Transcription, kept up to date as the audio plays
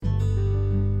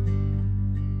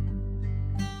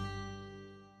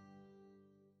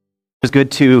It's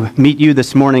good to meet you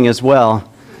this morning as well.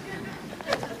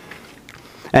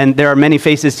 And there are many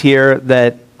faces here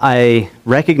that I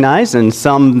recognize and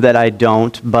some that I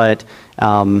don't, but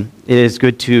it is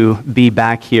good to be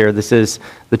back here. This is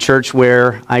the church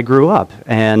where I grew up,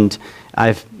 and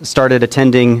I've started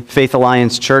attending Faith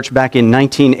Alliance Church back in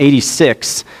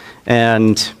 1986,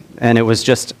 and it was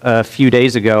just a few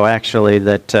days ago, actually,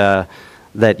 that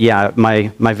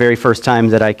my very first time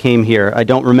that I came here. I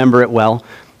don't remember it well.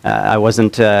 I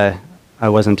wasn't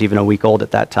even a week old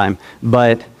at that time,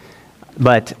 but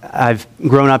I've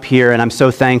grown up here, and I'm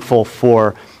so thankful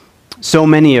for so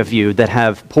many of you that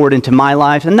have poured into my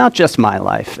life, and not just my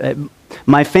life,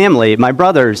 my family, my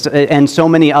brothers, and so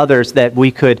many others that we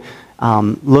could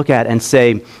look at and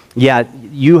say, yeah,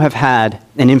 you have had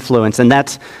an influence, and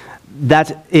that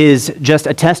is just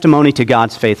a testimony to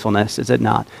God's faithfulness, is it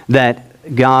not?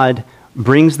 That God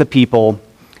brings the people.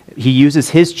 He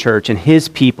uses his church and his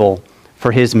people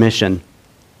for his mission.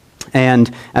 And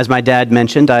as my dad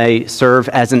mentioned, I serve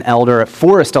as an elder at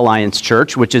Forest Alliance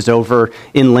Church, which is over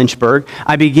in Lynchburg.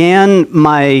 I began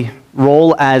my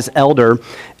role as elder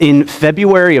in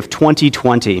February of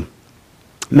 2020.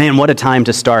 Man, what a time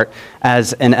to start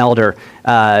as an elder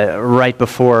right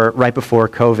before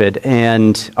COVID.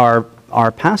 And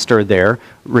our pastor there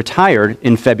retired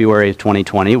in February of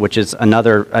 2020, which is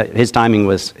another, his timing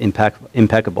was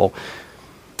impeccable.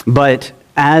 But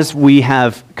as we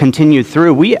have continued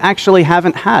through, we actually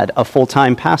haven't had a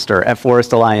full-time pastor at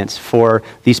Forest Alliance for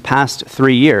these past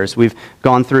 3 years. We've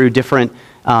gone through different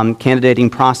candidating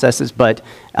processes, but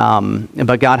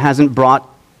God hasn't brought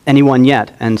anyone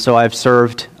yet. And so I've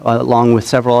served along with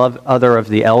several other of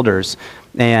the elders,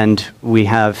 and we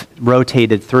have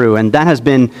rotated through. And that has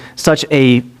been such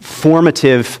a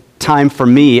formative time for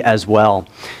me as well.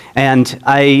 And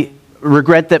I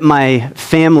regret that my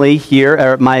family here,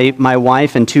 or my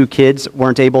wife and 2 kids,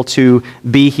 weren't able to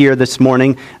be here this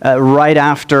morning. Right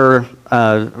after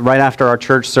our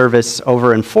church service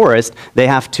over in Forest, they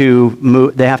have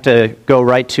to go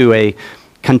right to a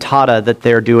cantata that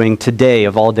they're doing today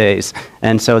of all days,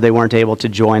 and so they weren't able to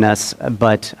join us.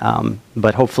 But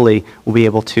hopefully we'll be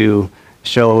able to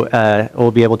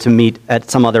we'll be able to meet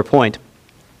at some other point.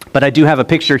 But I do have a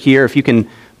picture here. If you can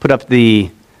put up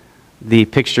the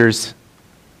pictures,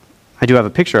 I do have a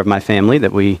picture of my family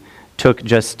that we took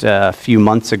just a few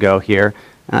months ago here.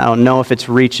 I don't know if it's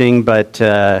reaching, but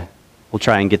we'll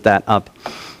try and get that up.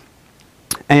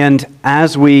 And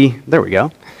there we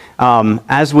go.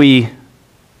 As we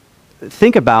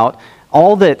think about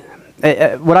all that,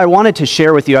 what I wanted to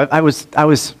share with you, I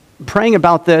was praying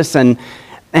about this and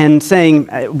saying,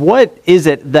 what is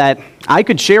it that I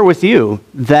could share with you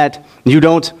that you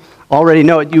don't already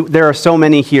know? There are so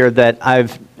many here that I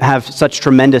have such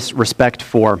tremendous respect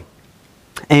for.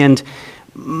 And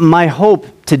my hope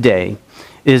today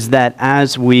is that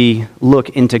as we look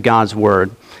into God's Word,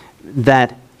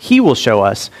 that He will show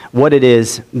us what it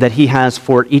is that He has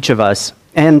for each of us.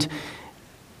 And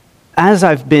as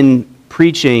I've been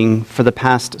preaching for the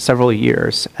past several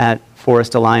years at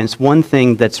Forest Alliance, one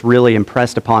thing that's really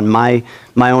impressed upon my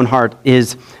own heart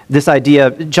is this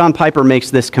idea. John Piper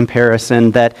makes this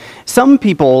comparison that some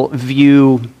people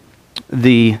view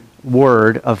the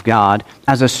Word of God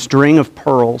as a string of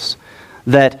pearls,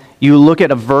 that you look at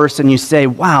a verse and you say,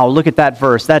 wow, look at that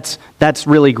verse, that's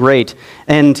really great.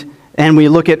 And we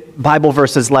look at Bible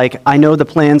verses like, I know the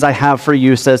plans I have for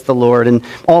you, says the Lord, and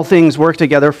all things work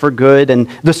together for good, and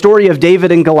the story of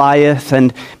David and Goliath,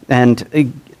 and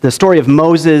the story of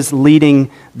Moses leading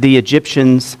the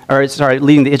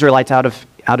Israelites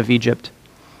out of Egypt.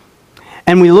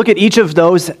 And we look at each of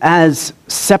those as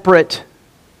separate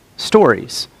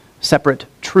stories, separate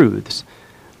truths.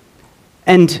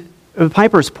 And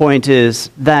Piper's point is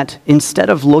that instead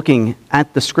of looking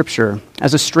at the Scripture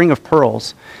as a string of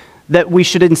pearls, that we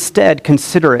should instead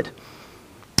consider it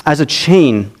as a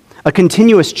chain, a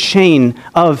continuous chain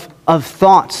of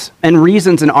thoughts and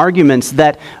reasons and arguments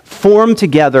that form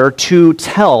together to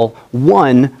tell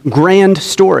one grand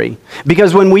story.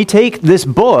 Because when we take this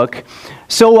book,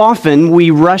 so often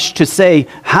we rush to say,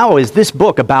 how is this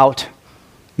book about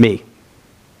me?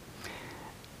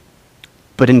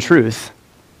 But in truth,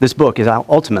 this book is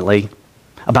ultimately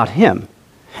about Him.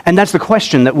 And that's the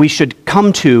question that we should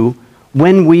come to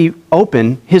when we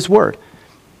open His Word.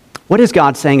 What is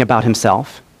God saying about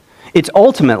Himself? It's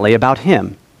ultimately about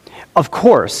Him. Of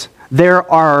course, there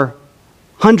are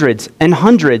hundreds and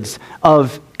hundreds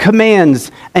of commands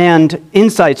and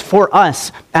insights for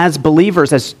us as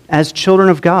believers, as children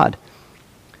of God.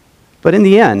 But in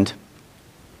the end,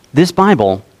 this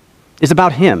Bible is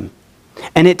about Him,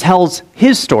 and it tells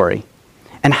His story.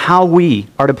 and how we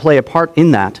are to play a part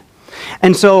in that.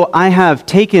 And so I have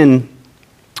taken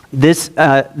this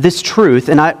truth,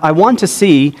 and I want to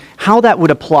see how that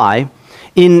would apply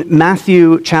in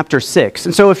Matthew chapter 6.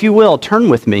 And so if you will, turn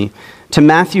with me to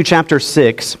Matthew chapter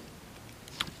 6,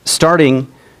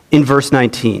 starting in verse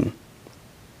 19.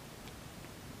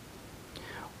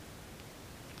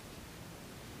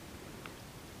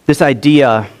 This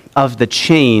idea of the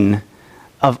chain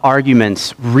of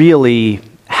arguments really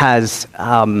has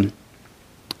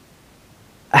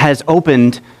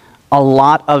opened a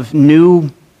lot of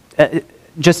new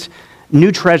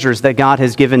treasures that God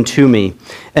has given to me.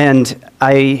 And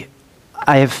I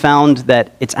have found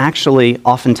that it's actually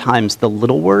oftentimes the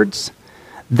little words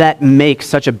that make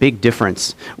such a big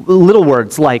difference. Little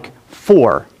words like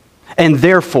for and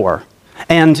therefore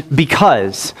and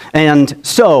because and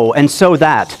so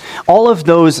that. All of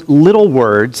those little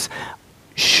words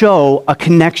show a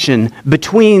connection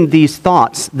between these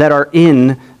thoughts that are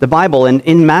in the Bible. And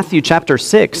in Matthew chapter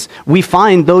 6, we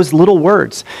find those little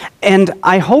words. And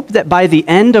I hope that by the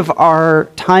end of our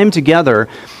time together,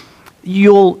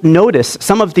 you'll notice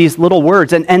some of these little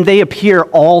words, and they appear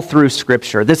all through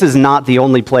Scripture. This is not the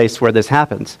only place where this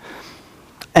happens.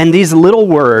 And these little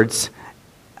words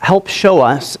help show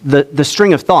us the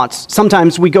string of thoughts.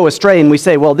 Sometimes we go astray and we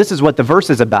say, well, this is what the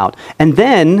verse is about. And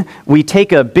then we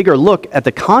take a bigger look at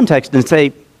the context and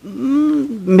say,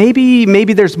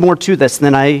 maybe there's more to this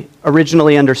than I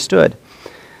originally understood.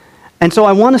 And so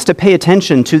I want us to pay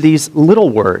attention to these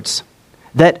little words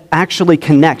that actually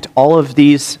connect all of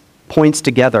these points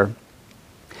together.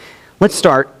 Let's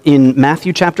start in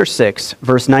Matthew chapter 6,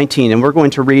 verse 19, and we're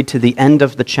going to read to the end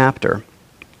of the chapter.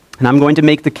 And I'm going to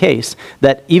make the case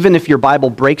that even if your Bible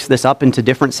breaks this up into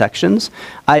different sections,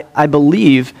 I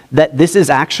believe that this is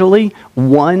actually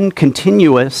one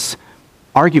continuous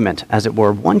argument, as it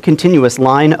were, one continuous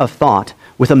line of thought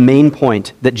with a main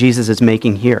point that Jesus is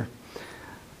making here.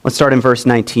 Let's start in verse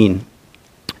 19.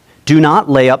 Do not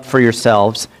lay up for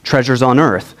yourselves treasures on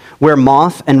earth, where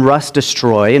moth and rust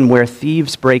destroy and where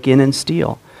thieves break in and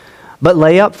steal. But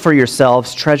lay up for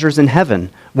yourselves treasures in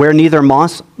heaven, where neither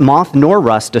moth nor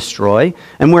rust destroy,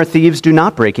 and where thieves do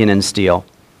not break in and steal.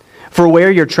 For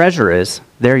where your treasure is,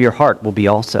 there your heart will be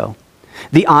also.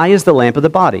 The eye is the lamp of the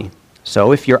body.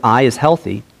 So if your eye is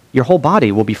healthy, your whole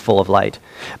body will be full of light.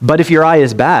 But if your eye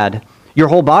is bad, your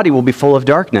whole body will be full of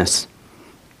darkness.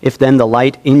 If then the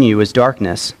light in you is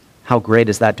darkness, how great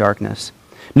is that darkness?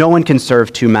 No one can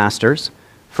serve two masters,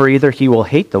 for either he will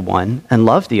hate the one and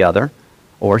love the other,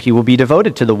 or he will be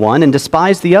devoted to the one and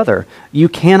despise the other. You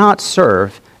cannot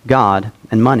serve God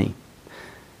and money.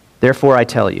 Therefore I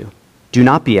tell you, do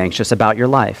not be anxious about your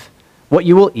life, what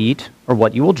you will eat or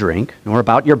what you will drink, nor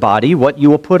about your body, what you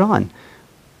will put on.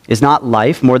 Is not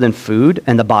life more than food,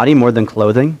 and the body more than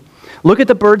clothing? Look at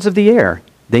the birds of the air.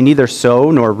 They neither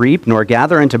sow nor reap nor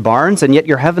gather into barns, and yet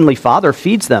your heavenly Father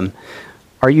feeds them.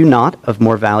 Are you not of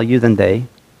more value than they?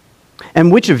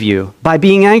 And which of you, by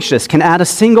being anxious, can add a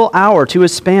single hour to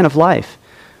his span of life?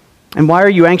 And why are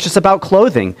you anxious about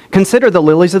clothing? Consider the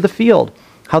lilies of the field,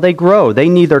 how they grow. They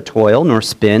neither toil nor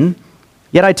spin.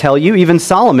 Yet I tell you, even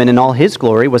Solomon in all his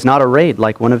glory was not arrayed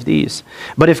like one of these.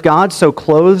 But if God so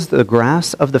clothes the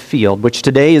grass of the field, which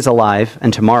today is alive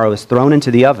and tomorrow is thrown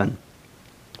into the oven,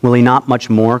 will he not much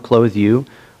more clothe you,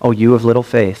 O you of little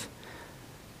faith?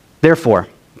 Therefore,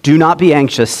 do not be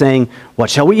anxious, saying, what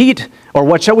shall we eat? Or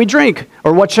what shall we drink?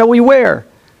 Or what shall we wear?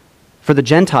 For the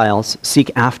Gentiles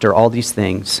seek after all these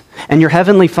things, and your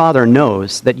heavenly Father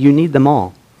knows that you need them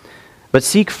all. But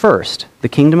seek first the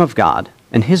kingdom of God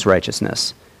and his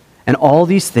righteousness, and all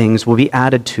these things will be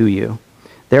added to you.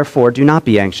 Therefore, do not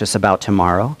be anxious about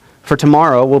tomorrow, for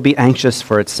tomorrow will be anxious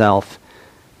for itself.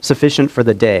 Sufficient for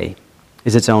the day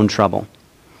is its own trouble.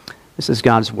 This is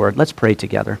God's word. Let's pray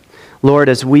together. Lord,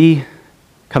 as we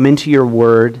come into your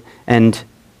word and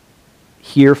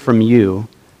hear from you,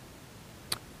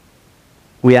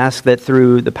 we ask that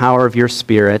through the power of your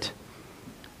Spirit,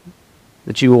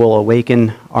 that you will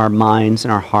awaken our minds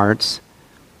and our hearts,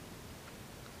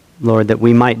 Lord, that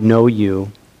we might know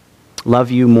you,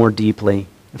 love you more deeply,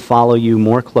 follow you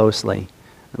more closely.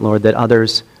 Lord, that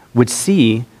others would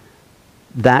see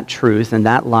that truth and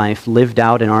that life lived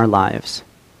out in our lives,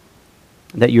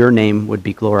 that your name would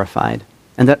be glorified,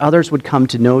 and that others would come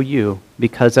to know you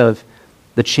because of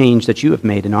the change that you have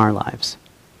made in our lives.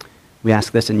 We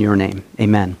ask this in your name.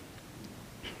 Amen.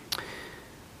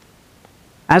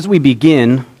 As we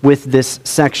begin with this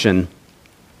section,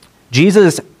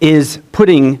 Jesus is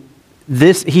putting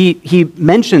he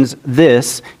mentions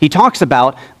this. He talks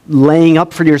about laying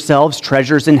up for yourselves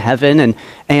treasures in heaven,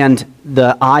 and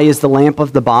the eye is the lamp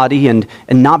of the body, and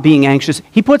not being anxious.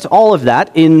 He puts all of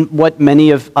that in what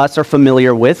many of us are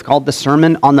familiar with, called the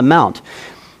Sermon on the Mount.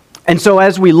 And so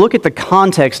as we look at the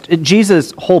context,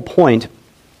 Jesus' whole point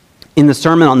in the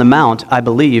Sermon on the Mount, I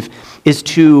believe, is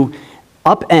to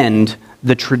upend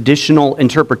the traditional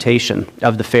interpretation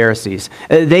of the Pharisees.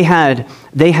 They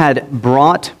had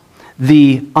brought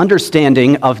the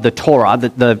understanding of the Torah,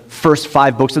 the first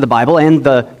 5 books of the Bible, and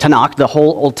the Tanakh, the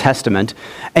whole Old Testament,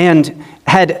 and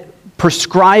had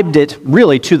prescribed it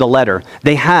really to the letter.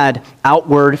 They had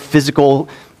outward physical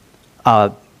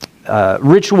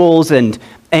rituals and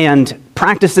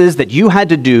practices that you had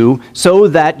to do so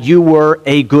that you were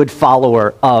a good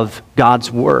follower of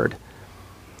God's word.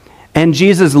 And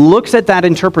Jesus looks at that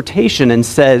interpretation and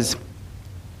says,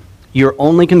 you're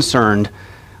only concerned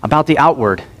about the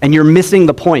outward, and you're missing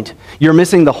the point. You're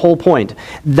missing the whole point.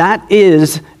 That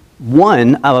is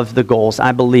one of the goals,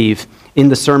 I believe, in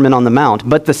the Sermon on the Mount.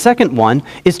 But the second one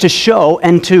is to show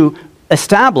and to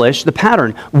establish the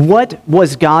pattern. What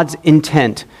was God's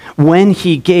intent when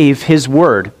he gave his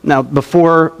word? Now,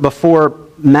 before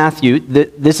Matthew,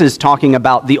 this is talking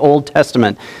about the Old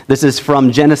Testament. This is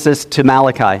from Genesis to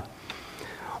Malachi.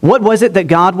 What was it that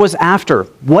God was after?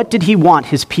 What did he want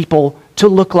his people to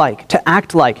look like, to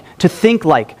act like, to think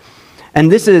like?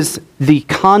 And this is the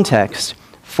context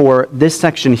for this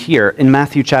section here in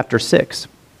Matthew chapter 6.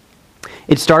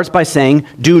 It starts by saying,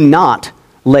 do not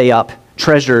lay up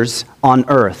treasures on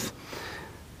earth.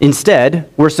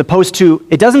 Instead, we're supposed to,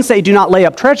 it doesn't say do not lay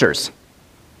up treasures.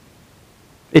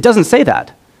 It doesn't say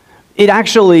that. It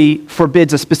actually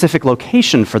forbids a specific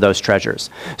location for those treasures.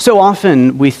 So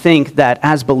often we think that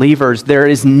as believers, there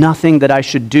is nothing that I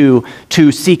should do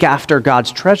to seek after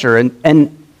God's treasure.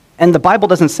 And the Bible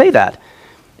doesn't say that.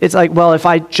 It's like, well, if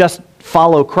I just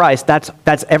follow Christ,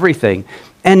 that's everything.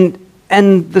 And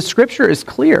the scripture is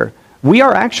clear. We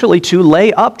are actually to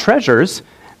lay up treasures,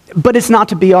 but it's not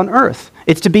to be on earth.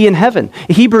 It's to be in heaven.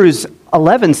 Hebrews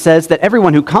 11 says that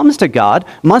everyone who comes to God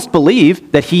must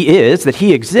believe that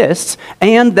he exists,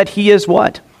 and that he is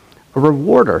what? A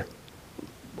rewarder.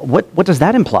 What does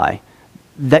that imply?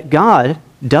 That God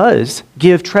does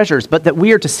give treasures, but that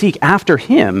we are to seek after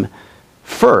him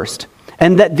first,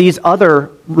 and that these other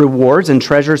rewards and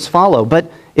treasures follow.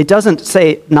 But it doesn't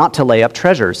say not to lay up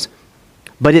treasures,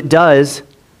 but it does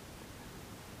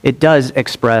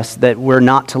express that we're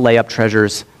not to lay up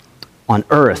treasures on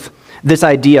earth. This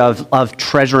idea of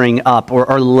treasuring up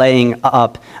or laying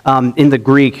up, in the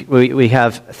Greek we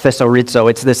have thesaurizo.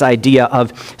 It's this idea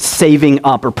of saving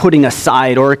up or putting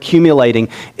aside or accumulating.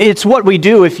 It's what we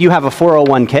do if you have a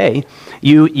 401k.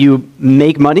 You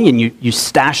make money and you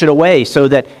stash it away so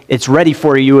that it's ready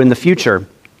for you in the future.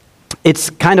 It's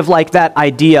kind of like that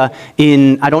idea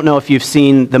I don't know if you've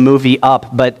seen the movie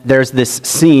Up, but there's this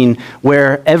scene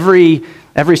where every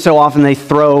so often they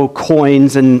throw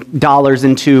coins and dollars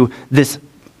into this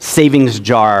savings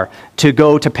jar to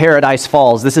go to Paradise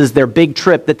Falls. This is their big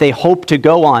trip that they hope to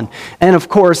go on. And of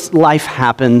course, life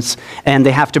happens, and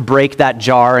they have to break that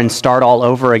jar and start all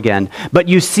over again. But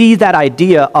you see that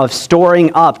idea of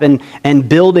storing up and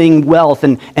building wealth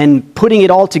and putting it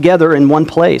all together in one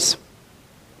place.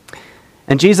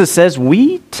 And Jesus says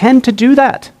we tend to do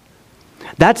that.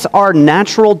 That's our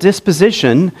natural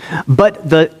disposition, but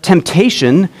the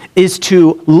temptation is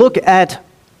to look at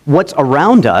what's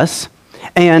around us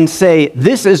and say,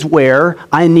 this is where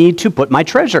I need to put my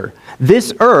treasure.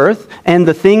 This earth and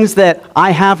the things that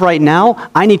I have right now,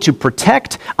 I need to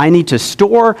protect, I need to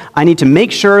store, I need to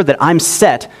make sure that I'm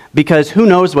set, because who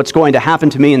knows what's going to happen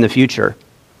to me in the future.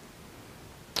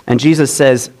 And Jesus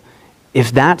says,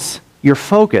 if that's your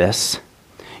focus,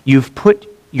 you've put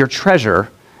your treasure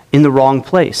in the wrong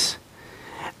place.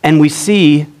 And we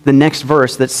see the next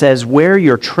verse that says, where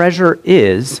your treasure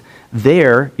is,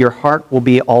 there your heart will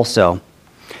be also.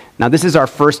 Now, this is our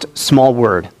first small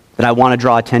word that I want to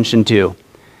draw attention to.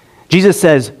 Jesus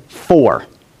says, for.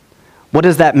 What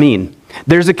does that mean?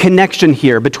 There's a connection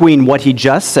here between what he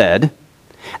just said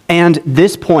and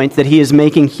this point that he is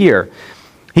making here.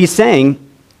 He's saying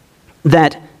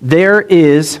that there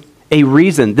is a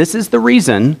reason. This is the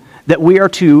reason that we are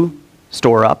to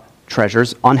store up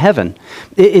treasures on heaven.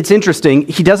 It's interesting.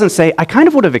 He doesn't say, I kind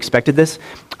of would have expected this.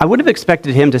 I would have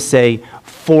expected him to say,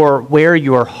 for where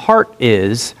your heart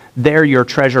is, there your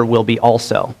treasure will be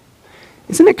also.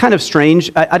 Isn't it kind of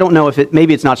strange? I don't know if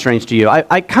maybe it's not strange to you.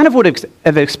 I kind of would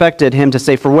have expected him to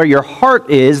say, for where your heart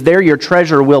is, there your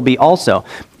treasure will be also.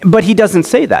 But he doesn't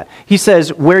say that. He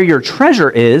says, where your treasure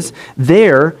is,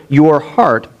 there your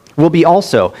heart will be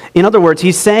also. In other words,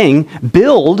 he's saying,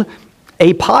 build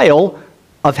a pile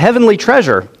of heavenly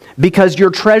treasure, because your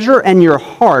treasure and your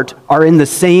heart are in the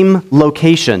same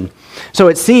location. So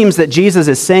it seems that Jesus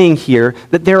is saying here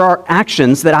that there are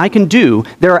actions that I can do,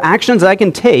 there are actions that I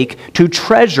can take to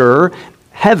treasure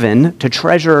heaven, to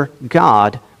treasure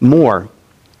God more.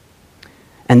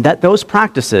 And that those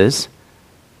practices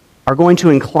are going to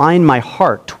incline my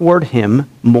heart toward him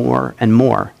more and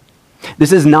more.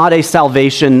 This is not a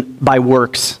salvation by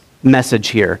works message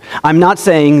here. I'm not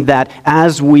saying that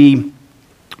as we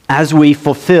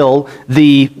fulfill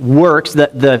the works,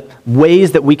 the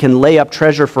ways that we can lay up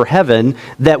treasure for heaven,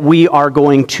 that we are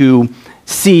going to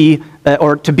see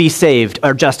or to be saved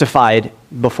or justified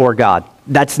before God.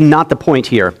 That's not the point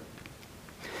here.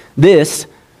 This,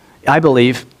 I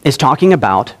believe, is talking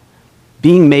about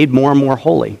being made more and more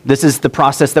holy. This is the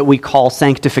process that we call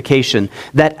sanctification.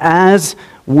 That as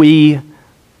we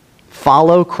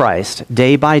follow Christ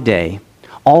day by day,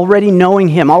 already knowing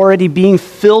him, already being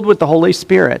filled with the Holy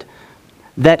Spirit,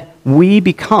 that we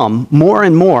become more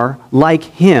and more like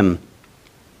him.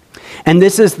 And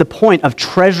this is the point of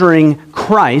treasuring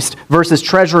Christ versus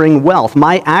treasuring wealth.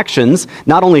 My actions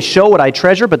not only show what I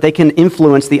treasure, but they can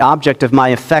influence the object of my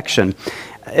affection.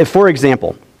 For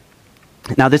example,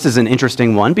 now this is an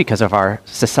interesting one because of our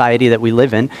society that we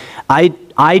live in.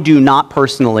 I do not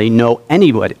personally know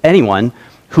anyone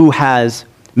who has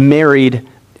married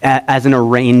as an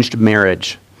arranged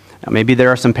marriage. Now, maybe there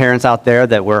are some parents out there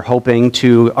that were hoping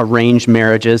to arrange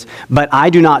marriages, but I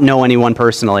do not know anyone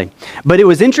personally. But it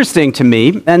was interesting to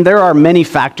me, and there are many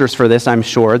factors for this, I'm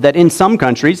sure, that in some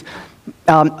countries,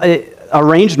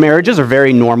 arranged marriages are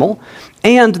very normal,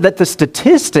 and that the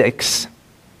statistics,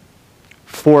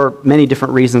 for many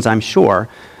different reasons, I'm sure,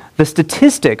 the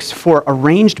statistics for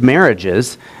arranged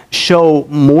marriages show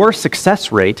more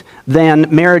success rate than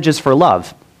marriages for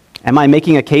love. Am I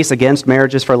making a case against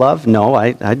marriages for love? No,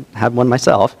 I had one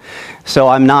myself. So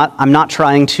I'm not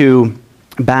trying to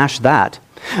bash that.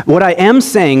 What I am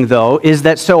saying, though, is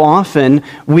that so often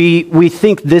we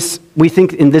think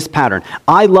in this pattern.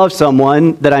 I love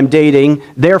someone that I'm dating,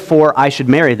 therefore I should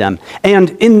marry them.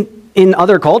 And in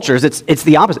other cultures, it's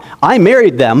the opposite. I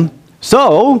married them,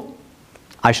 so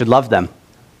I should love them.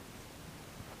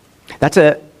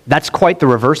 That's quite the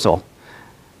reversal.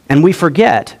 And we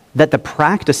forget that the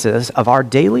practices of our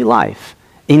daily life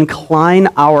incline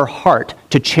our heart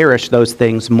to cherish those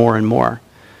things more and more.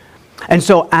 And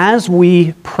so as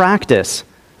we practice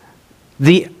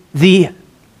the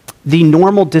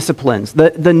normal disciplines,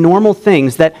 the normal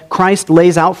things that Christ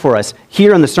lays out for us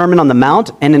here in the Sermon on the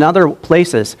Mount and in other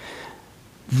places,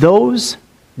 those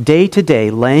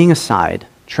day-to-day laying aside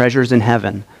treasures in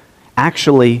heaven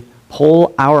actually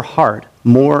pull our heart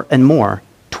more and more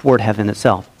toward heaven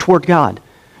itself, toward God,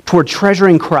 toward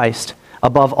treasuring Christ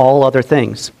above all other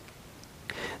things.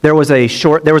 There was a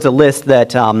list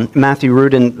that Matthew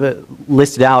Rudin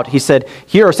listed out. He said,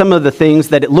 here are some of the things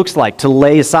that it looks like to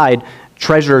lay aside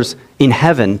treasures in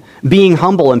heaven: being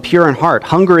humble and pure in heart,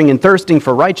 hungering and thirsting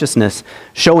for righteousness,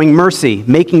 showing mercy,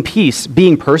 making peace,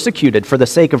 being persecuted for the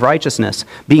sake of righteousness,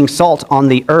 being salt on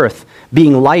the earth,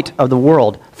 being light of the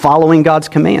world, following God's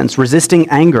commands, resisting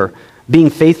anger,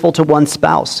 being faithful to one's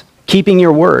spouse, keeping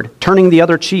your word, turning the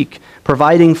other cheek,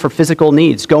 providing for physical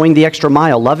needs, going the extra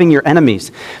mile, loving your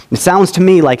enemies. It sounds to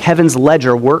me like heaven's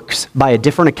ledger works by a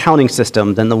different accounting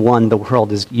system than the one the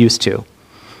world is used to.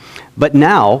 But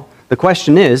now, the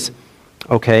question is,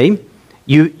 okay,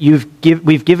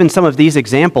 we've given some of these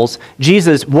examples.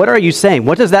 Jesus, what are you saying?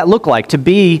 What does that look like to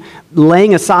be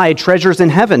laying aside treasures in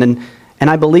heaven? And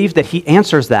I believe that he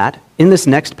answers that in this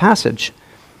next passage.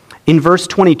 In verse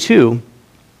 22,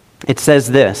 it says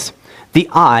this: the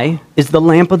eye is the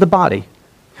lamp of the body.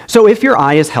 So if your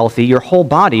eye is healthy, your whole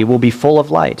body will be full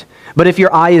of light. But if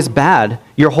your eye is bad,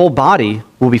 your whole body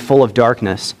will be full of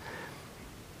darkness.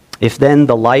 If then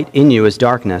the light in you is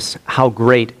darkness, how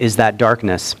great is that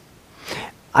darkness?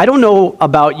 I don't know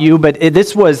about you, but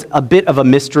this was a bit of a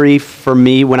mystery for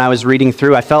me when I was reading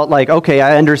through. I felt like, okay,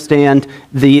 I understand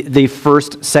the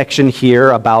first section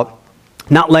here about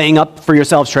not laying up for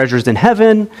yourselves treasures in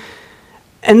heaven.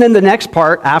 And then the next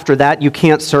part after that, you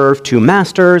can't serve two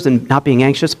masters and not being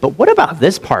anxious. But what about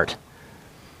this part?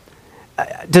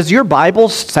 Does your Bible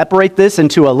separate this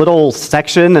into a little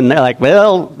section and they're like,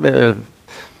 well,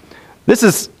 this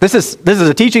is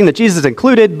a teaching that Jesus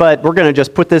included, but we're going to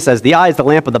just put this as the eye is the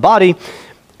lamp of the body,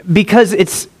 because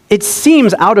it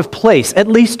seems out of place, at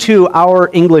least to our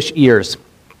English ears.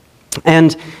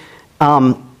 And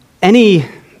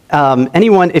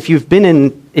anyone, if you've been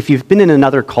in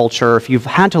another culture, if you've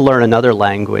had to learn another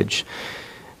language,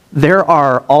 there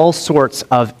are all sorts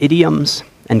of idioms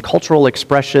and cultural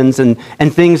expressions and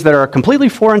things that are completely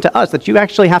foreign to us that you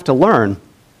actually have to learn.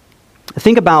 I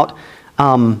think about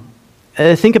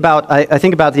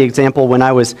the example when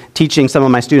I was teaching some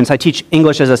of my students. I teach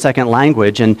English as a second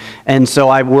language, and so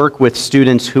I work with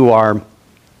students who are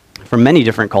from many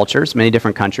different cultures, many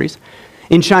different countries.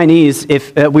 In Chinese,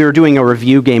 if we were doing a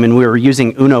review game and we were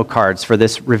using Uno cards for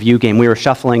this review game, we were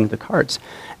shuffling the cards,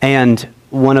 and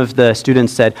one of the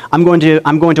students said, I'm going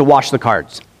to wash the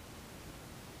cards.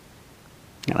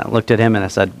 And I looked at him and I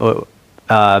said,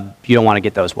 you don't want to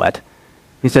get those wet.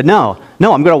 He said, no,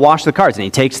 I'm going to wash the cards. And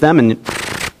he takes them and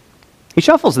he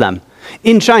shuffles them.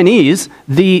 In Chinese,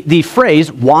 the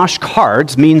phrase wash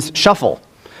cards means shuffle.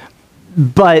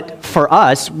 But for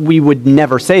us, we would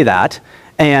never say that,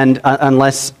 and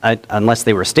unless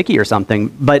they were sticky or something,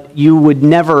 but you would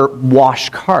never wash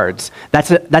cards. That's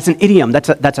an idiom,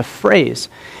 that's a phrase.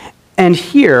 And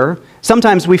here,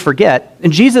 sometimes we forget,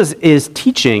 and Jesus is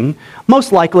teaching,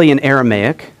 most likely in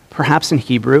Aramaic, perhaps in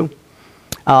Hebrew,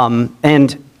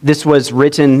 and this was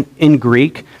written in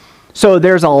Greek. So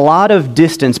there's a lot of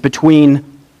distance between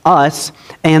us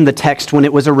and the text when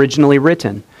it was originally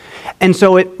written. And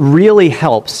so it really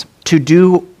helps to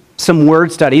do some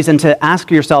word studies and to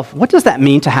ask yourself, what does that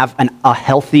mean to have a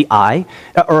healthy eye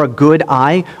or a good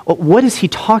eye? What is he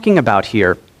talking about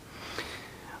here?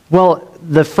 Well,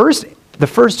 the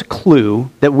first clue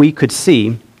that we could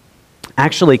see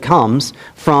actually comes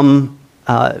from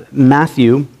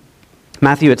Matthew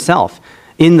itself.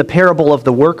 In the parable of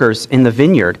the workers in the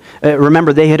vineyard.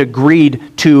 Remember, they had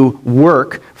agreed to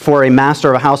work for a master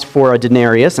of a house for a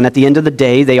denarius, and at the end of the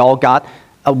day, they all got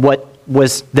what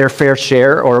was their fair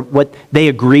share, or what they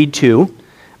agreed to.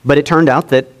 But it turned out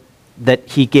that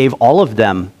he gave all of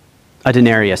them a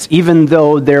denarius, even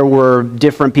though there were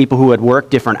different people who had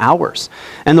worked different hours.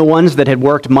 And the ones that had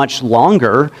worked much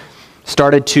longer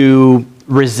started to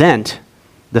resent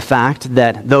the fact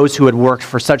that those who had worked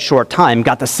for such short time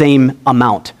got the same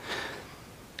amount.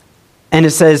 And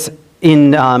it says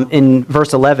in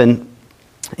verse 11,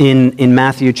 in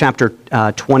Matthew chapter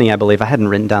 20, I believe. I hadn't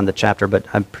written down the chapter, but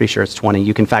I'm pretty sure it's 20.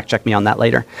 You can fact check me on that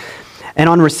later. And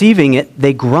on receiving it,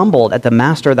 they grumbled at the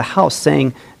master of the house,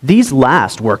 saying, "These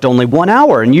last worked only 1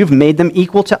 hour, and you've made them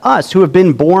equal to us, who have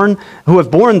borne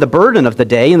the burden of the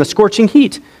day in the scorching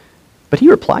heat." But he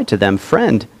replied to them,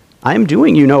 "Friend, I am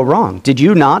doing you no wrong. Did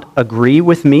you not agree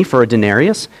with me for a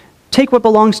denarius? Take what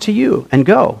belongs to you and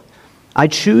go. I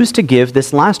choose to give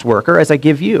this last worker as I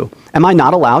give you. Am I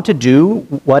not allowed to do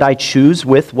what I choose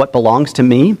with what belongs to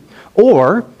me?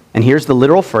 Or," and here's the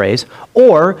literal phrase,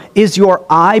 "or is your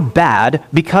eye bad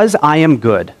because I am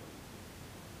good?"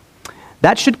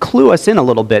 That should clue us in a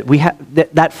little bit. We have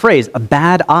that phrase, a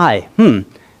bad eye.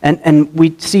 And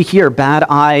we see here bad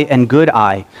eye and good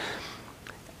eye.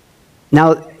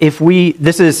 Now,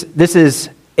 this is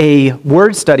a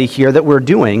word study here that we're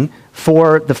doing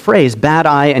for the phrase bad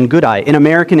eye and good eye. In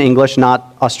American English,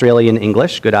 not Australian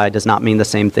English. Good eye does not mean the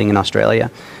same thing in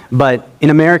Australia. But in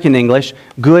American English,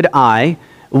 good eye,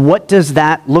 what does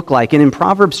that look like? And in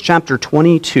Proverbs chapter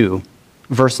 22,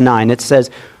 verse 9, it says,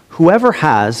 "Whoever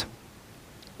has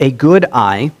a good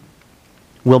eye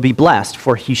will be blessed,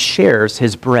 for he shares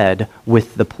his bread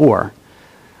with the poor."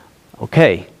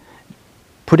 Okay.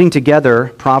 Putting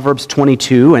together Proverbs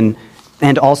 22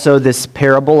 and also this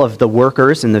parable of the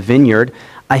workers in the vineyard,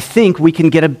 I think we can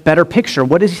get a better picture.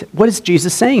 What is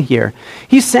Jesus saying here?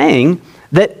 He's saying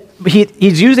that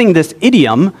he's using this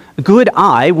idiom, good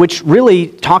eye, which really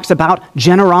talks about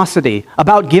generosity,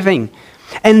 about giving.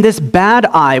 And this bad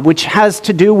eye, which has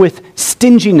to do with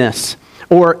stinginess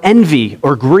or envy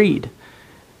or greed.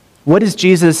 What is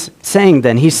Jesus saying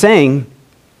then? He's saying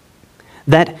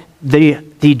that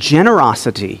the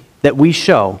generosity that we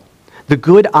show, the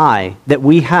good eye that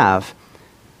we have,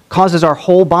 causes our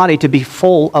whole body to be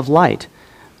full of light.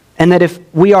 And that if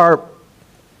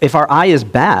our eye is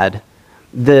bad,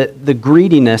 the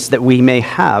greediness that we may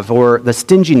have, or the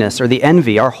stinginess or the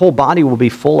envy, our whole body will be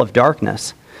full of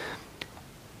darkness.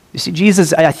 You see,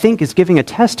 Jesus, I think, is giving a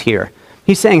test here.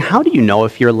 He's saying, how do you know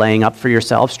if you're laying up for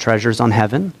yourselves treasures on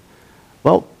heaven?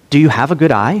 Well, do you have a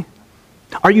good eye?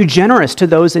 Are you generous to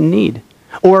those in need?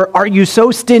 Or are you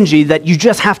so stingy that you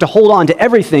just have to hold on to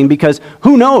everything because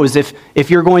who knows if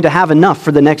you're going to have enough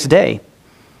for the next day?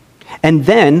 And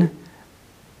then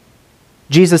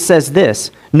Jesus says this,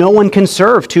 "No one can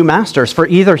serve two masters, for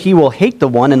either he will hate the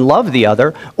one and love the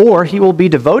other, or he will be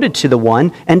devoted to the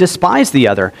one and despise the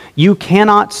other. You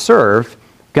cannot serve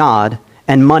God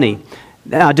and money."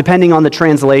 Depending on the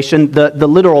translation, the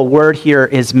literal word here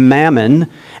is mammon,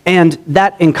 and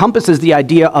that encompasses the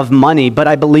idea of money, but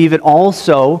I believe it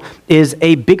also is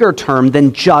a bigger term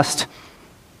than just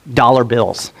dollar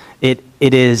bills. It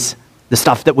is the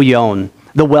stuff that we own,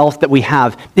 the wealth that we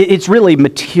have. It's really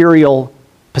material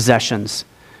possessions.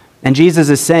 And Jesus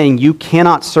is saying you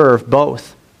cannot serve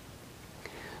both.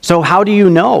 So how do you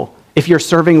know if you're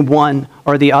serving one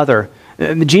or the other?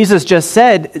 Jesus just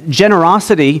said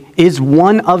generosity is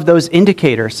one of those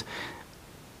indicators.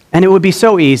 And it would be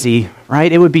so easy,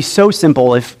 right? It would be so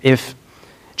simple if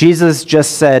Jesus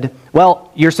just said,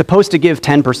 well, you're supposed to give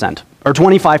 10% or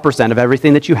 25% of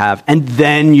everything that you have, and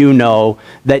then you know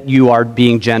that you are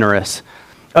being generous.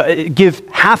 Give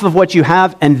half of what you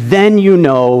have, and then you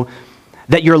know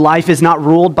that your life is not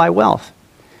ruled by wealth.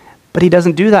 But he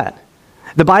doesn't do that.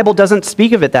 The Bible doesn't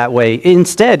speak of it that way.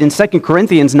 Instead, in 2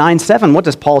 Corinthians 9:7, what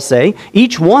does Paul say?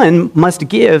 Each one must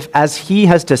give as he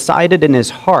has decided in his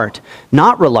heart,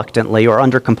 not reluctantly or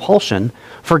under compulsion,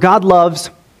 for God loves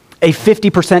a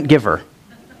 50% giver.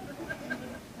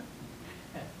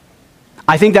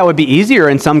 I think that would be easier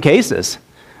in some cases.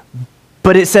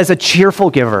 But it says a cheerful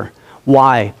giver.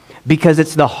 Why? Because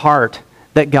it's the heart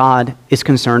that God is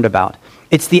concerned about.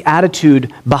 It's the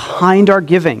attitude behind our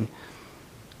giving.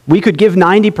 We could give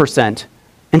 90%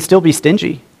 and still be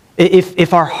stingy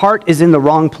if our heart is in the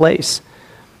wrong place.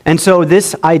 And so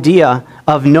this idea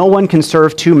of no one can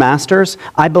serve two masters,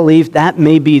 I believe that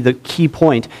may be the key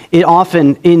point. It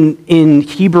often, in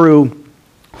Hebrew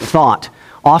thought,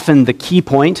 often the key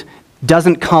point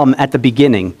doesn't come at the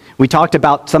beginning. We talked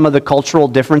about some of the cultural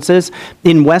differences.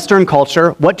 In Western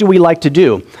culture, what do we like to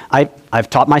do? I've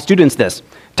taught my students this.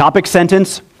 Topic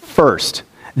sentence first.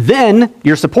 Then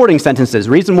your supporting sentences,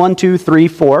 reason 1, 2, 3,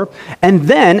 4, and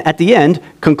then at the end,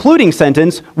 concluding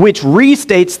sentence, which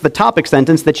restates the topic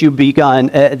sentence that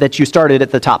you started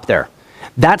at the top there.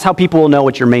 That's how people will know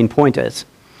what your main point is.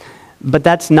 But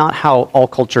that's not how all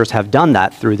cultures have done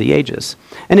that through the ages.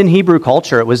 And in Hebrew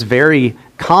culture, it was very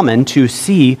common to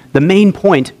see the main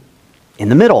point in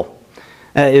the middle.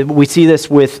 We see this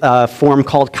with a form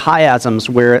called chiasms,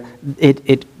 where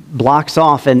it blocks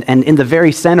off, and in the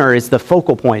very center is the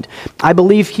focal point. I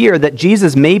believe here that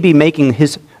Jesus may be making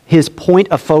his point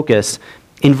of focus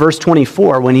in verse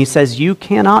 24 when he says, you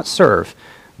cannot serve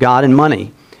God and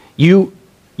money. You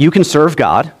can serve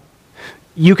God.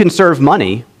 You can serve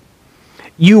money.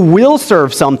 You will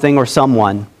serve something or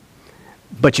someone,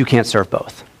 but you can't serve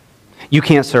both. You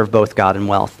can't serve both God and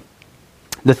wealth.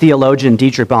 The theologian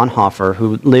Dietrich Bonhoeffer,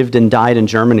 who lived and died in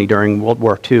Germany during World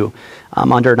War II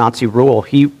under Nazi rule,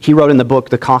 he wrote in the book,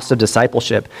 The Cost of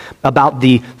Discipleship, about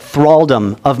the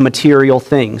thraldom of material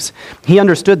things. He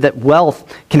understood that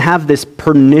wealth can have this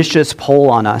pernicious pull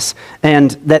on us,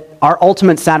 and that our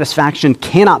ultimate satisfaction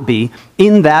cannot be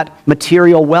in that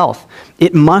material wealth.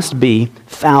 It must be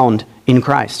found in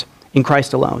Christ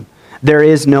alone. There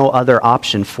is no other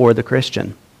option for the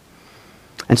Christian.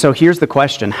 And so here's the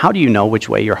question. How do you know which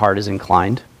way your heart is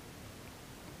inclined?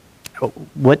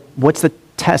 What's the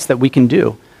test that we can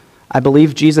do? I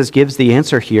believe Jesus gives the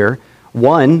answer here.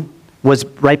 One was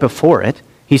right before it.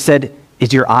 He said,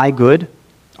 is your eye good?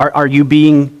 Are you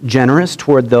being generous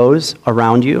toward those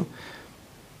around you?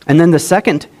 And then the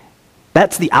second,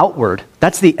 that's the outward.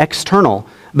 That's the external.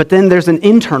 But then there's an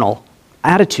internal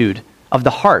attitude of the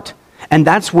heart. And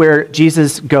that's where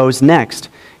Jesus goes next.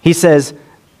 He says,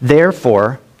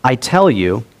 therefore, I tell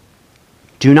you,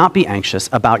 do not be anxious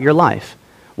about your life,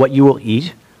 what you will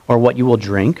eat or what you will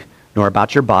drink, nor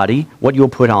about your body, what you will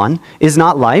put on. Is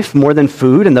not life more than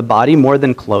food and the body more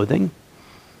than clothing?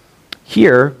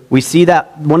 Here, we see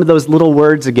that one of those little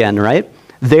words again, right?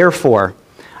 Therefore.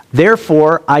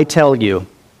 Therefore, I tell you.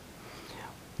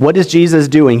 What is Jesus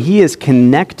doing? He is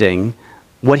connecting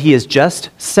what he has just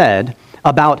said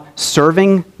about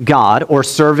serving God or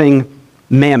serving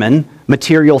mammon,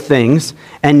 material things,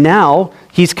 and now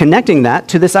he's connecting that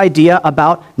to this idea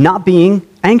about not being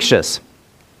anxious.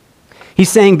 He's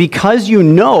saying because you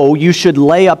know you should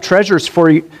lay up treasures for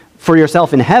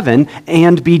yourself in heaven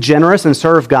and be generous and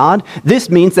serve God, this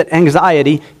means that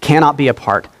anxiety cannot be a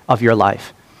part of your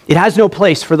life. It has no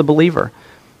place for the believer.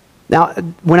 Now,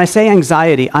 when I say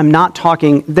anxiety, I'm not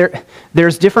talking,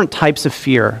 there's different types of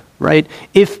fear, right?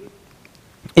 If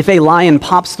a lion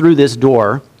pops through this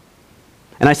door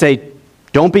and I say,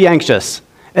 don't be anxious,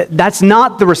 that's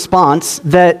not the response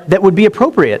that would be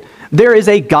appropriate. There is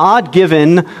a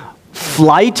God-given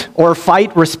flight or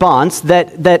fight response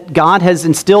that God has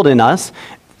instilled in us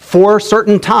for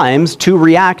certain times to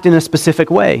react in a specific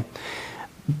way.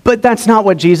 But that's not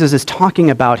what Jesus is talking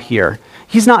about here.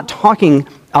 He's not talking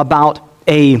about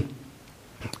a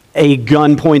a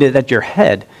gun pointed at your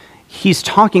head. He's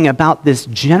talking about this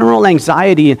general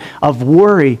anxiety of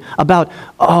worry about,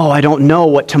 oh, I don't know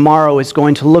what tomorrow is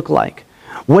going to look like.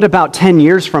 What about 10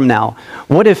 years from now?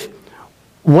 What if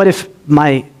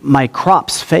my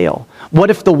crops fail? What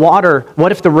if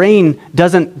the rain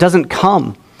doesn't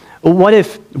come? What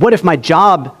if my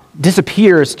job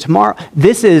disappears tomorrow?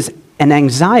 This is an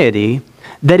anxiety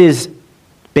that is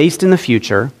based in the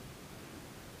future,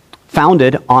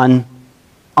 founded on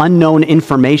unknown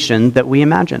information that we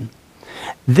imagine.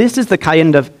 This is the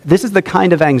kind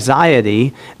of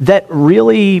anxiety that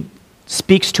really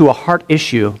speaks to a heart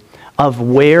issue of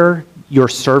where your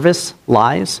service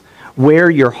lies, where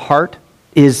your heart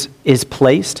is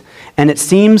placed. And it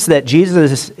seems that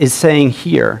Jesus is saying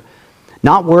here,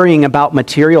 not worrying about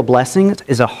material blessings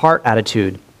is a heart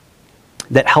attitude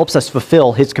that helps us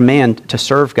fulfill his command to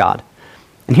serve God.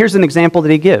 And here's an example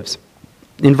that he gives.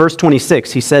 In verse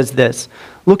 26, he says this,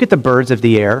 "Look at the birds of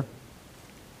the air.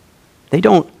 They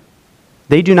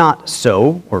do not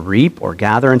sow or reap or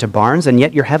gather into barns, and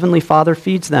yet your heavenly Father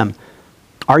feeds them.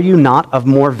 Are you not of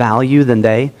more value than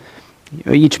they?"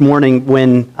 Each morning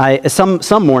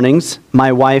some mornings,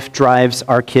 my wife drives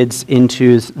our kids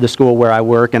into the school where I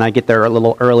work, and I get there a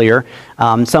little earlier.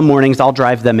 Some mornings I'll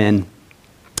drive them in.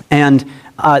 And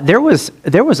there was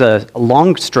a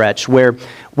long stretch where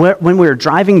when we were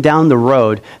driving down the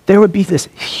road, there would be this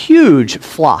huge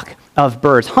flock of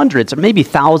birds, hundreds or maybe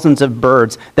thousands of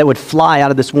birds that would fly out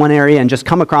of this one area and just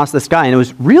come across the sky. And it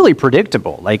was really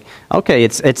predictable. Like, okay,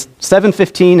 it's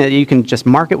 7:15, and you can just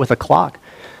mark it with a clock.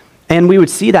 And we would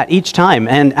see that each time.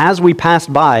 And as we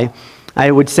passed by,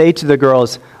 I would say to the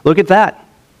girls, "Look at that.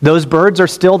 Those birds are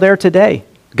still there today.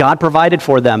 God provided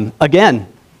for them again.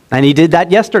 And he did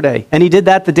that yesterday. And he did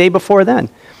that the day before then."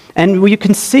 And you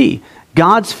can see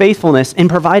God's faithfulness in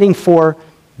providing for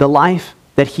the life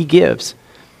that he gives.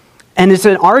 And it's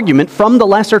an argument from the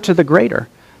lesser to the greater.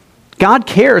 God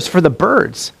cares for the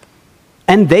birds.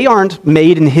 And they aren't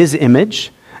made in his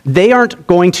image. They aren't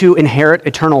going to inherit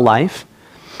eternal life.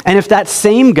 And if that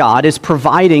same God is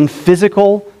providing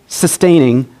physical,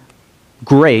 sustaining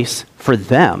grace for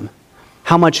them,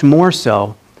 how much more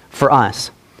so for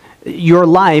us? Your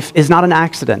life is not an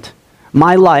accident.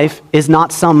 My life is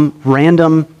not some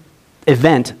random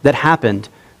event that happened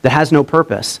that has no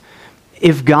purpose.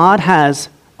 If God has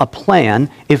a plan,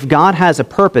 if God has a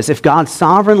purpose, if God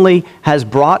sovereignly has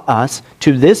brought us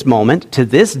to this moment, to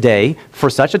this day, for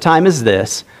such a time as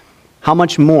this, how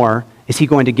much more is he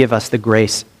going to give us the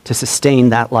grace to sustain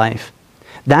that life?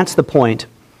 That's the point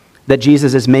that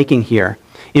Jesus is making here.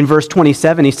 In verse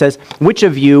 27, he says, "Which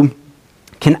of you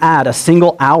can add a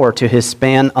single hour to his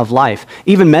span of life?"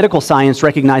 Even medical science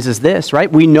recognizes this,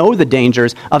 right? We know the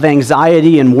dangers of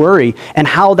anxiety and worry and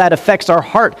how that affects our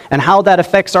heart and how that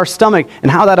affects our stomach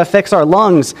and how that affects our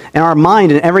lungs and our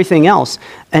mind and everything else.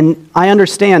 And I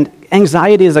understand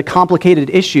anxiety is a complicated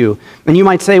issue. And you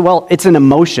might say, well, it's an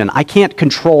emotion. I can't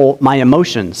control my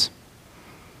emotions.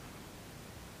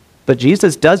 But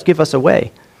Jesus does give us a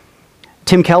way.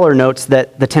 Tim Keller notes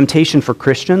that the temptation for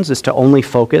Christians is to only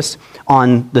focus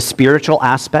on the spiritual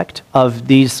aspect of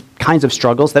these kinds of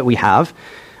struggles that we have,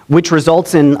 which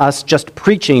results in us just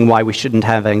preaching why we shouldn't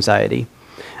have anxiety.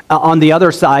 On the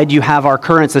other side, you have our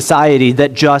current society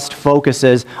that just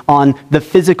focuses on the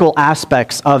physical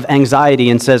aspects of anxiety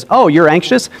and says, oh, you're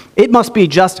anxious? It must be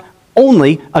just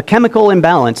only a chemical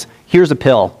imbalance. Here's a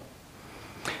pill.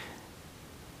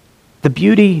 The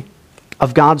beauty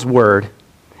of God's word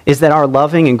is that our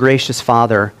loving and gracious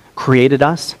Father created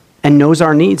us and knows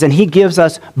our needs, and he gives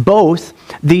us both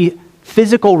the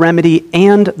physical remedy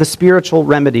and the spiritual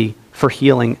remedy for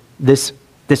healing this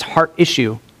heart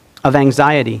issue of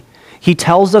anxiety. He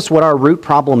tells us what our root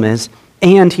problem is,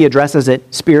 and he addresses it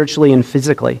spiritually and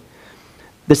physically.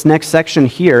 This next section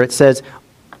here, it says,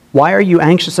 "Why are you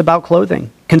anxious about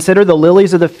clothing? Consider the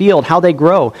lilies of the field, how they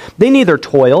grow. They neither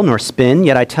toil nor spin,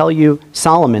 yet I tell you,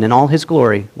 Solomon in all his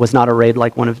glory was not arrayed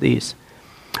like one of these.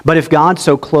 But if God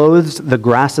so clothes the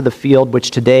grass of the field,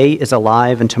 which today is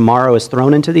alive and tomorrow is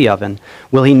thrown into the oven,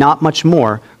 will he not much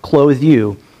more clothe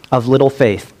you of little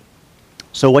faith?"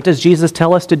 So what does Jesus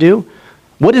tell us to do?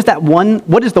 What is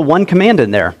the one command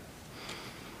in there?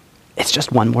 It's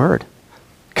just one word.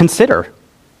 Consider.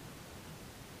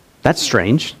 That's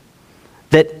strange.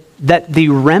 That the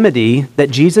remedy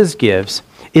that Jesus gives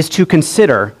is to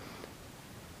consider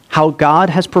how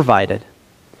God has provided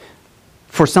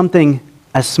for something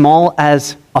as small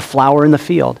as a flower in the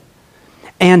field,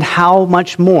 and how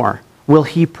much more will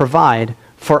he provide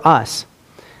for us.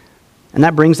 And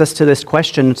that brings us to this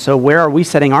question, so where are we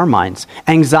setting our minds?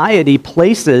 Anxiety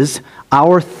places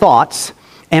our thoughts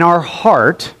and our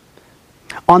heart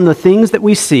on the things that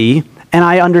we see, and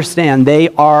I understand they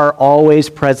are always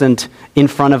present in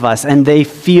front of us, and they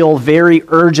feel very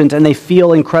urgent, and they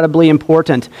feel incredibly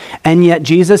important. And yet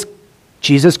Jesus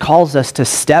calls us to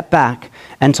step back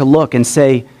and to look and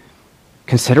say,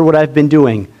 consider what I've been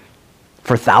doing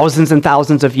for thousands and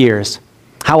thousands of years,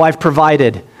 how I've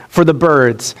provided for the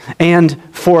birds and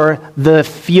for the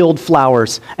field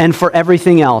flowers and for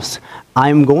everything else.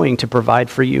 I'm going to provide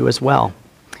for you as well.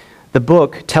 The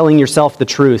book, Telling Yourself the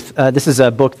Truth, this is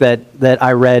a book that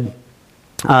I read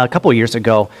a couple years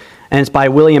ago, and it's by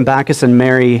William Backus and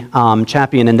Mary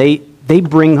Chappian, and they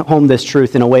bring home this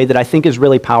truth in a way that I think is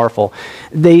really powerful.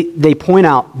 They point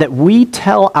out that we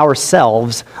tell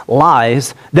ourselves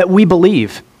lies that we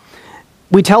believe.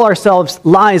 We tell ourselves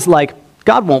lies like,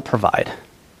 God won't provide.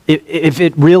 If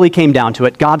it really came down to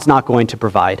it, God's not going to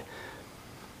provide.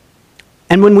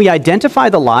 And when we identify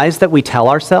the lies that we tell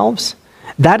ourselves,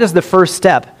 that is the first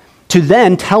step to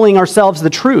then telling ourselves the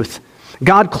truth.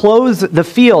 God clothes the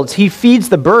fields. He feeds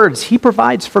the birds. He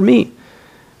provides for me.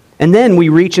 And then we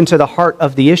reach into the heart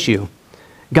of the issue.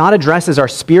 God addresses our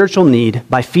spiritual need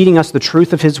by feeding us the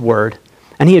truth of his word,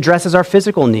 and he addresses our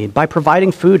physical need by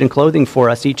providing food and clothing for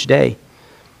us each day.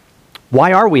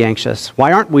 Why are we anxious?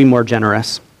 Why aren't we more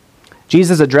generous?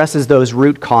 Jesus addresses those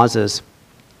root causes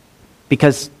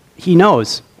because he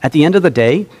knows at the end of the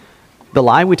day, the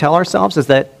lie we tell ourselves is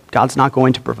that God's not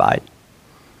going to provide.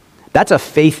 That's a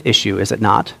faith issue, is it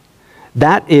not?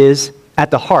 That is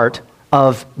at the heart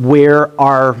of where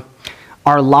our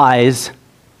lies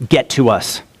get to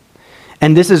us.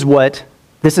 And this is what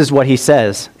he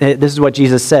says. This is what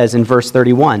Jesus says in verse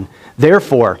 31.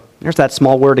 Therefore, there's that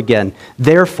small word again.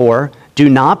 Therefore, do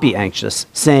not be anxious,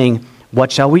 saying,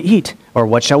 what shall we eat? Or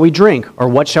what shall we drink? Or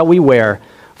what shall we wear?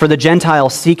 For the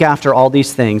Gentiles seek after all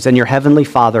these things, and your heavenly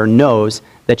Father knows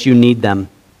that you need them.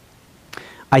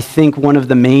 I think one of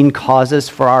the main causes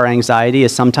for our anxiety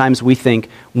is sometimes we think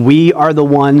we are the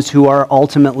ones who are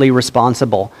ultimately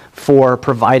responsible for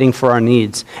providing for our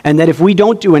needs, and that if we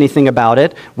don't do anything about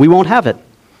it, we won't have it.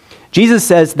 Jesus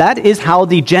says that is how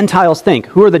the Gentiles think.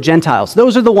 Who are the Gentiles?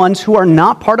 Those are the ones who are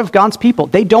not part of God's people.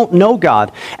 They don't know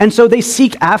God. And so they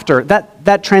seek after.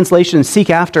 That translation, seek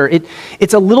after,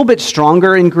 it's a little bit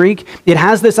stronger in Greek. It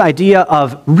has this idea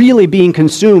of really being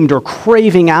consumed or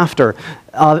craving after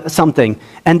something.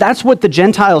 And that's what the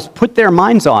Gentiles put their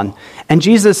minds on. And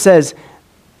Jesus says,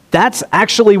 that's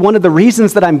actually one of the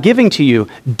reasons that I'm giving to you.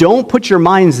 Don't put your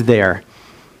minds there.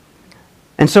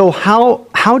 And so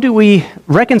how do we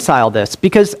reconcile this?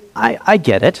 Because I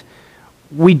get it.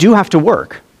 We do have to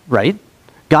work, right?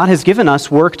 God has given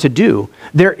us work to do.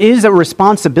 There is a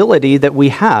responsibility that we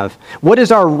have. What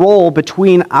is our role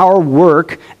between our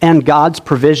work and God's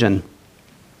provision?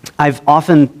 I've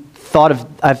often thought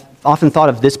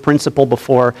of this principle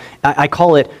before. I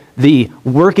call it the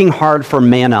working hard for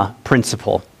manna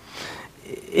principle.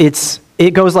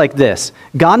 It goes like this.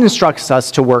 God instructs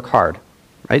us to work hard.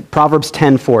 Right? Proverbs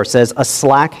 10:4 says, a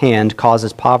slack hand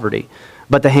causes poverty,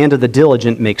 but the hand of the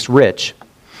diligent makes rich.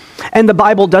 And the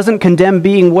Bible doesn't condemn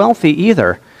being wealthy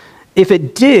either. If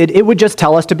it did, it would just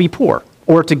tell us to be poor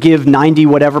or to give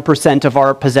 90% of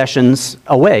our possessions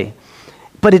away.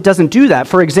 But it doesn't do that.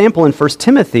 For example, in 1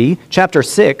 Timothy chapter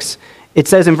 6, it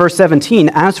says in verse 17,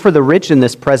 as for the rich in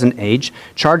this present age,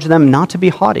 charge them not to be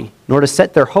haughty, nor to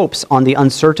set their hopes on the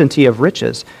uncertainty of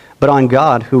riches, but on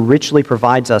God who richly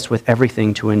provides us with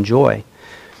everything to enjoy.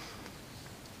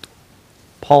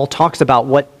 Paul talks about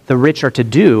what the rich are to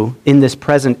do in this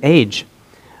present age.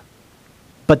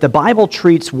 But the Bible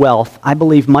treats wealth, I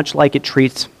believe, much like it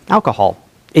treats alcohol.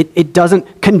 It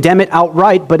doesn't condemn it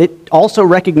outright, but it also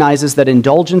recognizes that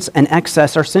indulgence and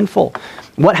excess are sinful.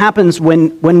 What happens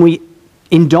when we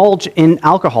indulge in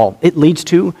alcohol? It leads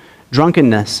to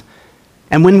drunkenness.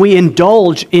 And when we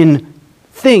indulge in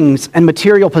things and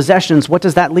material possessions, what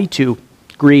does that lead to?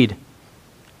 Greed,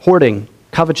 hoarding,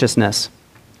 covetousness.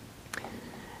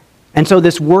 And so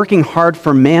this working hard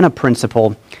for manna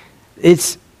principle,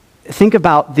 think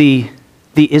about the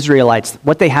Israelites,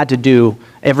 what they had to do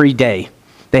every day.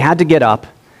 They had to get up,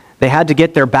 they had to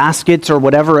get their baskets or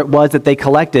whatever it was that they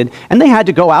collected, and they had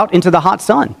to go out into the hot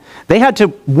sun. They had to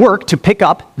work to pick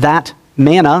up that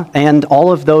manna and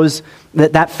all of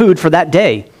that food for that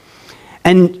day.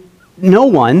 And no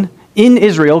one in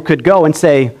Israel could go and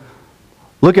say,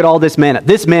 look at all this manna.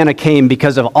 This manna came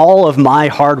because of all of my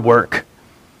hard work.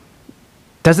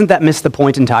 Doesn't that miss the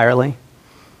point entirely?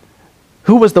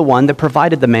 Who was the one that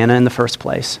provided the manna in the first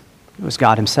place? It was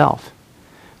God himself.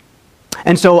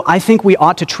 And so I think we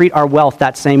ought to treat our wealth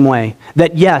that same way.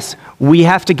 That yes, we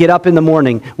have to get up in the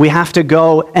morning. We have to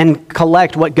go and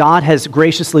collect what God has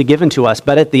graciously given to us.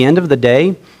 But at the end of the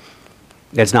day,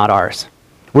 it's not ours.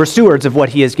 We're stewards of what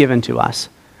he has given to us,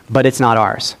 but it's not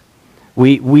ours.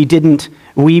 We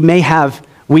may have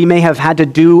had to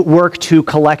do work to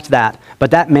collect that,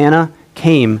 but that manna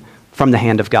came from the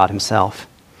hand of God himself.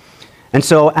 And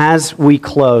so as we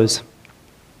close,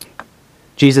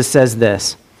 Jesus says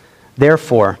this,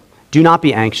 "Therefore, do not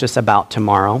be anxious about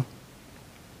tomorrow,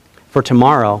 for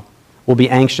tomorrow will be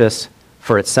anxious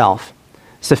for itself.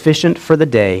 Sufficient for the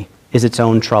day is its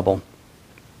own trouble."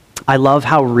 I love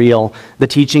how real the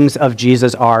teachings of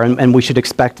Jesus are, and we should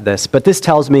expect this. But this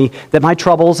tells me that my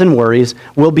troubles and worries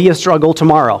will be a struggle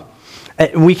tomorrow.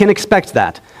 We can expect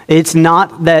that. It's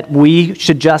not that we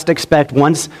should just expect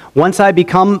once I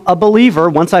become a believer,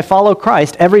 once I follow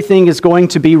Christ, everything is going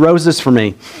to be roses for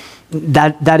me.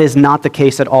 That is not the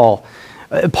case at all.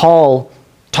 Paul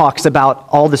talks about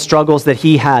all the struggles that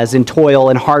he has in toil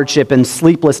and hardship and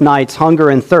sleepless nights, hunger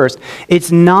and thirst.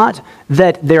 It's not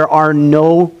that there are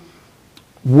no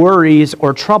worries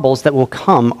or troubles that will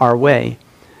come our way.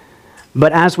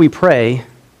 But as we pray,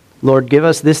 "Lord, give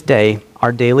us this day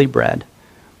our daily bread,"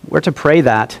 we're to pray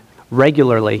that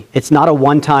regularly. It's not a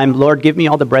one-time, "Lord, give me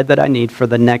all the bread that I need for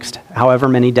the next however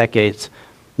many decades."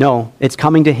 No, it's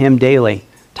coming to him daily,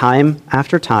 time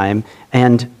after time,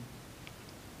 and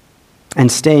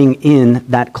staying in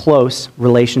that close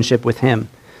relationship with him.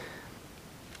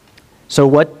 So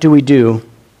what do we do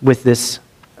with this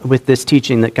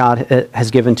teaching that God has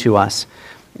given to us?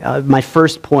 My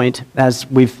first point, as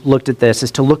we've looked at this,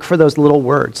 is to look for those little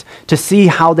words, to see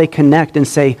how they connect and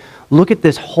say, look at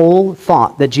this whole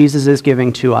thought that Jesus is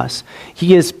giving to us.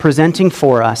 He is presenting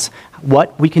for us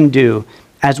what we can do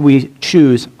as we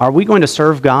choose, are we going to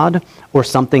serve God or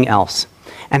something else?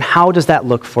 And how does that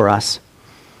look for us?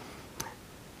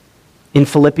 In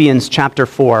Philippians chapter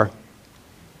 4,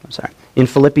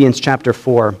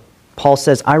 Paul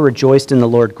says, "I rejoiced in the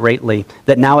Lord greatly,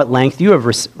 that now at length you have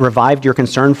revived your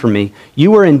concern for me.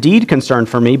 You were indeed concerned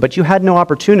for me, but you had no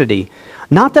opportunity.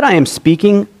 Not that I am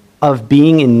speaking of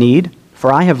being in need,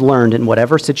 for I have learned in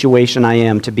whatever situation I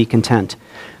am to be content.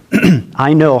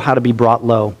 I know how to be brought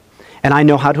low, and I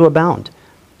know how to abound.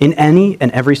 In any and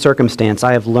every circumstance,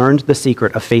 I have learned the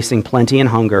secret of facing plenty and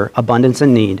hunger, abundance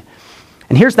and need."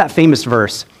 And here's that famous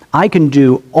verse, "I can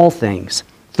do all things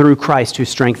through Christ who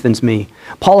strengthens me."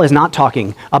 Paul is not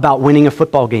talking about winning a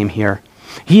football game here.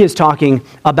 He is talking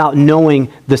about knowing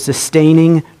the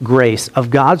sustaining grace of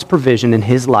God's provision in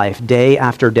his life day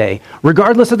after day,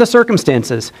 regardless of the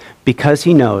circumstances, because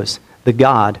he knows the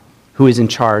God who is in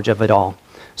charge of it all.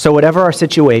 So whatever our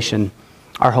situation,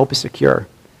 our hope is secure.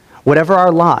 Whatever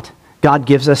our lot, God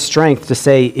gives us strength to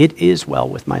say, "It is well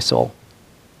with my soul,"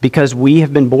 because we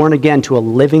have been born again to a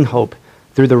living hope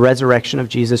through the resurrection of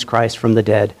Jesus Christ from the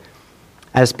dead.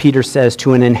 As Peter says,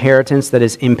 to an inheritance that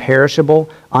is imperishable,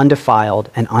 undefiled,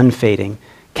 and unfading,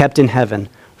 kept in heaven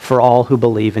for all who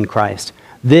believe in Christ.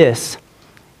 This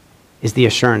is the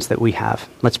assurance that we have.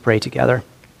 Let's pray together.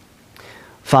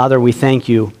 Father, we thank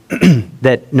you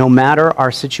that no matter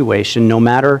our situation, no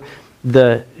matter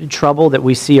the trouble that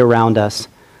we see around us,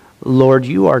 Lord,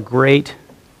 you are great.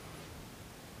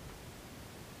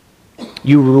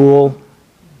 You rule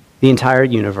the entire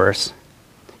universe.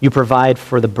 You provide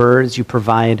for the birds, you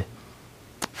provide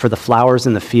for the flowers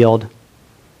in the field,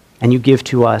 and you give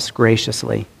to us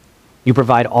graciously. You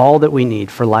provide all that we need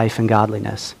for life and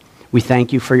godliness. We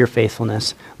thank you for your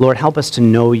faithfulness. Lord, help us to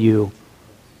know you.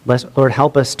 Lord,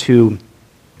 help us to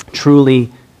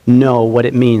truly know what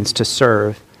it means to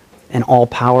serve an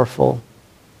all-powerful,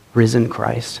 risen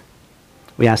Christ.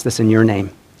 We ask this in your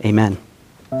name. Amen.